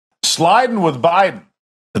Slidin with Biden.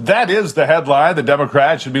 That is the headline the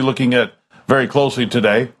Democrats should be looking at very closely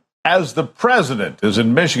today. As the president is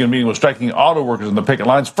in Michigan meeting with striking auto workers on the picket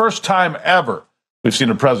lines, first time ever we've seen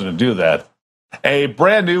a president do that. A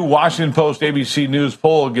brand new Washington Post ABC News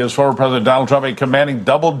poll gives former President Donald Trump a commanding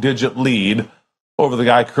double-digit lead over the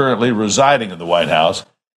guy currently residing in the White House.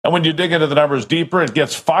 And when you dig into the numbers deeper, it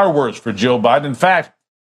gets far worse for Joe Biden. In fact,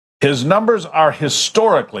 his numbers are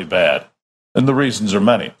historically bad, and the reasons are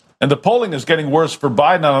many. And the polling is getting worse for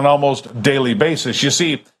Biden on an almost daily basis. You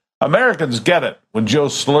see, Americans get it when Joe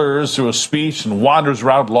slurs through a speech and wanders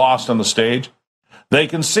around lost on the stage. They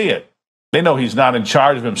can see it. They know he's not in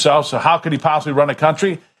charge of himself, so how could he possibly run a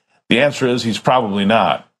country? The answer is he's probably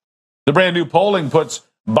not. The brand new polling puts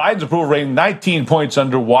Biden's approval rating 19 points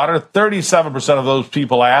underwater. 37% of those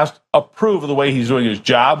people asked approve of the way he's doing his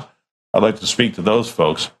job. I'd like to speak to those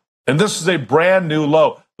folks. And this is a brand new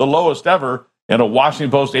low, the lowest ever in a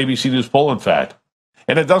Washington Post ABC News poll, in fact.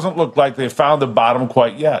 And it doesn't look like they've found the bottom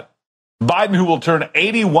quite yet. Biden, who will turn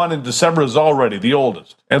 81 in December, is already the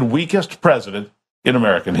oldest and weakest president in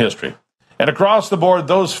American history. And across the board,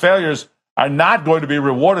 those failures are not going to be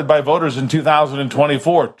rewarded by voters in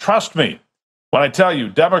 2024. Trust me when I tell you,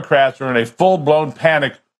 Democrats are in a full-blown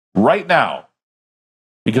panic right now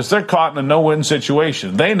because they're caught in a no-win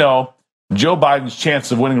situation. They know Joe Biden's chance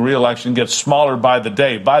of winning re-election gets smaller by the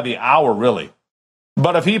day, by the hour, really.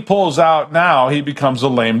 But if he pulls out now, he becomes a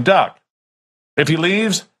lame duck. If he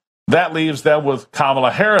leaves, that leaves them with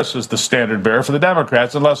Kamala Harris as the standard bearer for the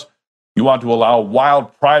Democrats, unless you want to allow a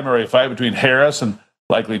wild primary fight between Harris and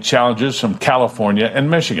likely challengers from California and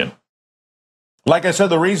Michigan. Like I said,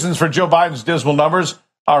 the reasons for Joe Biden's dismal numbers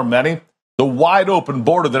are many. The wide open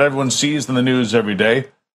border that everyone sees in the news every day,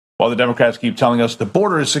 while the Democrats keep telling us the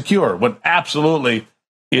border is secure, when absolutely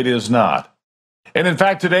it is not. And in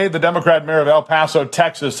fact, today, the Democrat mayor of El Paso,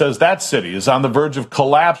 Texas, says that city is on the verge of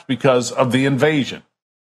collapse because of the invasion.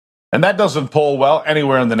 And that doesn't poll well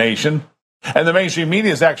anywhere in the nation. And the mainstream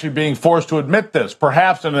media is actually being forced to admit this,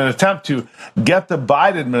 perhaps in an attempt to get the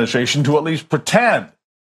Biden administration to at least pretend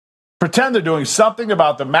they're doing something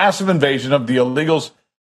about the massive invasion of the illegals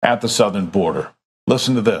at the southern border.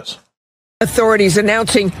 Listen to this. Authorities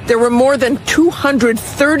announcing there were more than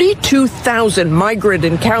 232,000 migrant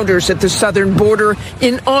encounters at the southern border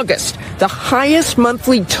in August, the highest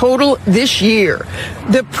monthly total this year.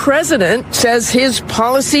 The president says his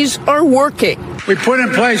policies are working. We put in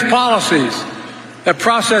place policies that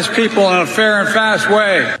process people in a fair and fast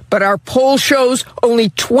way. But our poll shows only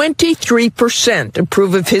 23%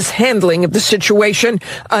 approve of his handling of the situation,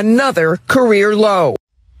 another career low.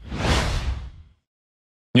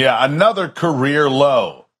 Yeah, another career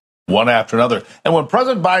low, one after another. And when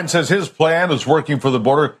President Biden says his plan is working for the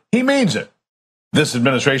border, he means it. This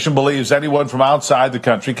administration believes anyone from outside the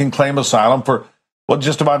country can claim asylum for, well,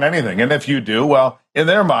 just about anything. And if you do, well, in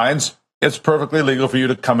their minds, it's perfectly legal for you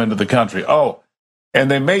to come into the country. Oh, and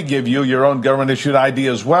they may give you your own government-issued ID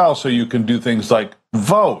as well, so you can do things like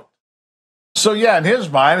vote. So, yeah, in his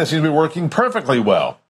mind, it seems to be working perfectly well.